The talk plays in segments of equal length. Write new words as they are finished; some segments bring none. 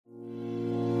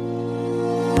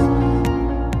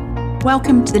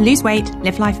Welcome to the Lose Weight,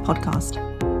 Live Life podcast.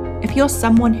 If you're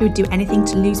someone who would do anything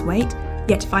to lose weight,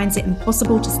 yet finds it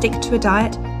impossible to stick to a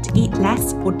diet, to eat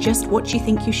less, or just what you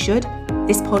think you should,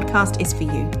 this podcast is for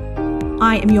you.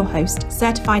 I am your host,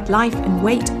 certified life and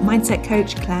weight mindset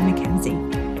coach Claire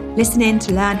McKenzie. Listen in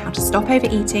to learn how to stop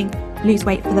overeating, lose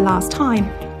weight for the last time,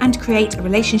 and create a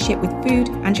relationship with food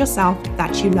and yourself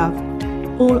that you love,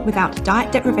 all without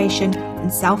diet deprivation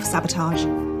and self-sabotage.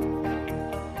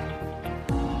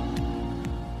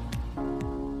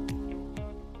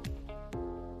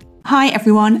 Hi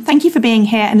everyone, thank you for being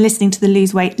here and listening to the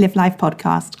Lose Weight, Live Life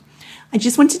podcast. I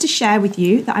just wanted to share with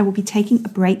you that I will be taking a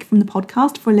break from the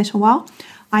podcast for a little while.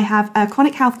 I have a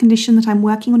chronic health condition that I'm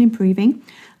working on improving,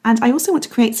 and I also want to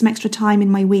create some extra time in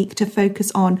my week to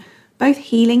focus on both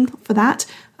healing for that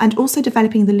and also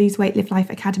developing the Lose Weight, Live Life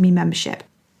Academy membership.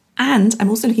 And I'm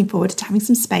also looking forward to having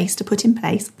some space to put in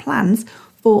place plans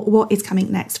for what is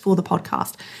coming next for the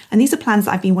podcast. And these are plans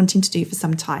that I've been wanting to do for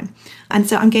some time. And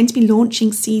so I'm going to be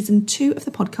launching season 2 of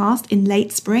the podcast in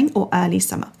late spring or early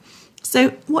summer. So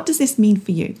what does this mean for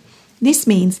you? This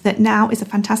means that now is a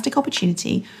fantastic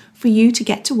opportunity for you to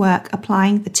get to work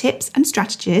applying the tips and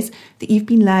strategies that you've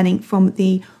been learning from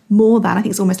the more than, I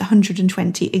think it's almost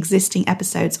 120 existing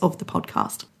episodes of the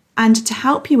podcast. And to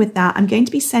help you with that, I'm going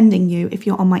to be sending you, if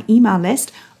you're on my email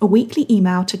list, a weekly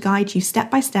email to guide you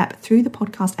step by step through the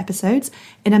podcast episodes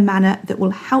in a manner that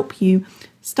will help you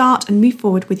start and move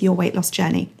forward with your weight loss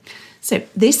journey. So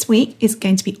this week is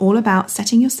going to be all about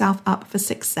setting yourself up for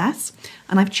success.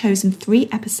 And I've chosen 3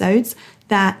 episodes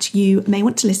that you may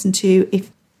want to listen to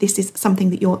if this is something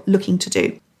that you're looking to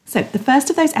do. So the first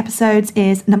of those episodes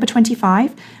is number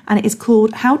 25, and it is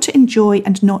called How to Enjoy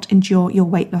and Not Endure Your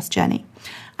Weight Loss Journey.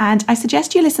 And I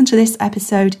suggest you listen to this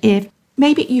episode if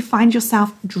maybe you find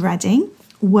yourself dreading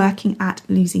working at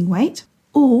losing weight,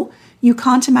 or you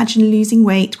can't imagine losing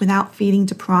weight without feeling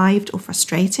deprived or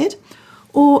frustrated,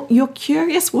 or you're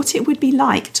curious what it would be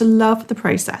like to love the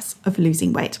process of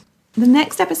losing weight. The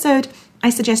next episode I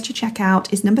suggest you check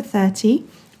out is number 30,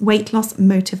 Weight Loss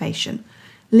Motivation.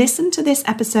 Listen to this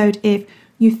episode if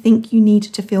you think you need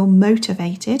to feel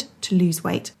motivated to lose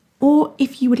weight, or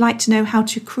if you would like to know how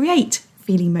to create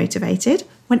feeling motivated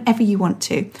whenever you want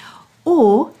to,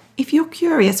 or if you're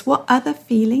curious what other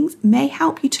feelings may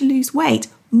help you to lose weight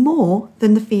more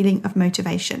than the feeling of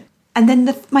motivation. And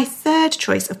then my third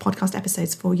choice of podcast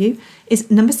episodes for you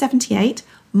is number 78,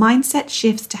 Mindset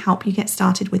Shifts to Help You Get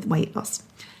Started with Weight Loss.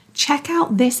 Check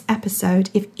out this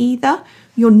episode if either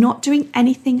you're not doing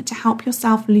anything to help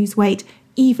yourself lose weight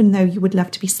even though you would love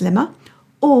to be slimmer,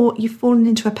 or you've fallen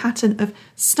into a pattern of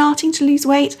starting to lose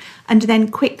weight and then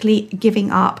quickly giving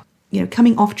up,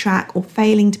 coming off track or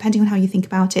failing, depending on how you think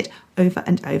about it, over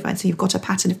and over. And so you've got a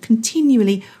pattern of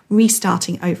continually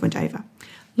restarting over and over.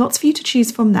 Lots for you to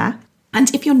choose from there.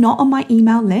 And if you're not on my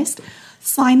email list,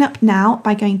 sign up now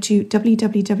by going to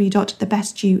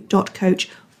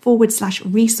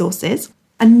www.thebestyou.coach/resources.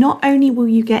 And not only will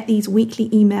you get these weekly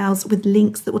emails with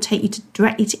links that will take you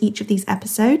directly to each of these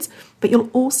episodes, but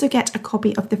you'll also get a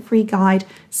copy of the free guide,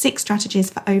 6 Strategies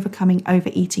for Overcoming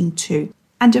Overeating too.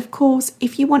 And of course,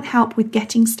 if you want help with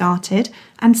getting started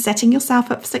and setting yourself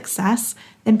up for success,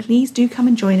 then please do come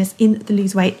and join us in the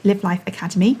Lose Weight, Live Life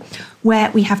Academy,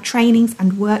 where we have trainings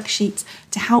and worksheets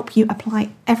to help you apply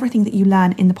everything that you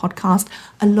learn in the podcast,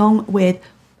 along with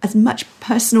as much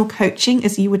personal coaching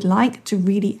as you would like to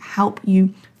really help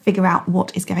you figure out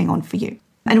what is going on for you.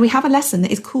 And we have a lesson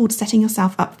that is called Setting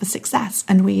Yourself Up for Success.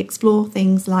 And we explore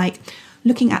things like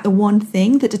looking at the one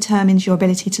thing that determines your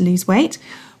ability to lose weight.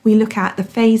 We look at the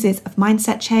phases of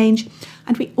mindset change.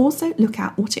 And we also look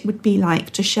at what it would be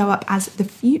like to show up as the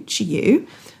future you,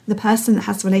 the person that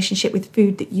has a relationship with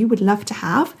food that you would love to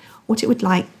have, what it would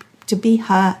like to be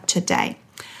her today.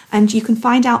 And you can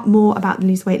find out more about the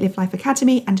Lose Weight, Live Life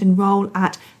Academy and enroll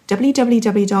at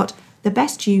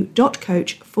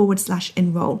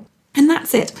www.thebestyou.coach/enroll. And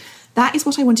that's it. That is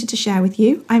what I wanted to share with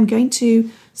you. I'm going to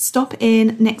stop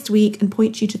in next week and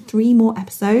point you to 3 more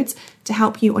episodes to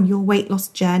help you on your weight loss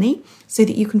journey so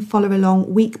that you can follow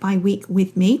along week by week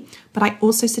with me. But I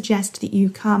also suggest that you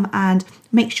come and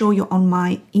make sure you're on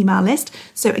my email list.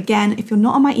 So again, if you're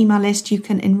not on my email list, you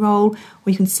can enroll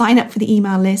or you can sign up for the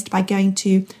email list by going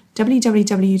to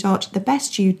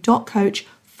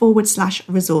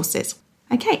www.thebestyou.coach/resources.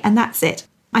 Okay, and that's it.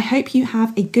 I hope you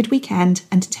have a good weekend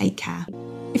and take care.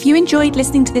 If you enjoyed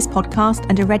listening to this podcast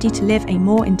and are ready to live a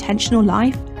more intentional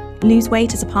life, lose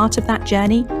weight as a part of that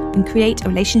journey, and create a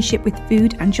relationship with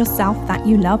food and yourself that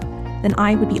you love, then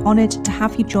I would be honoured to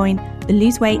have you join the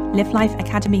Lose Weight, Live Life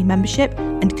Academy membership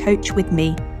and coach with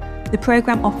me. The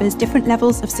programme offers different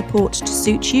levels of support to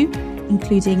suit you.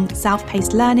 including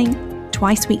self-paced learning,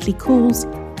 twice weekly calls,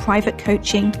 private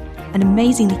coaching, an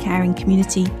amazingly caring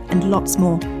community, and lots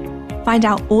more. Find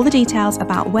out all the details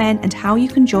about when and how you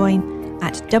can join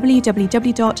at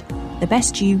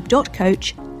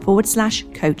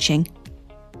www.thebestyou.coach/coaching.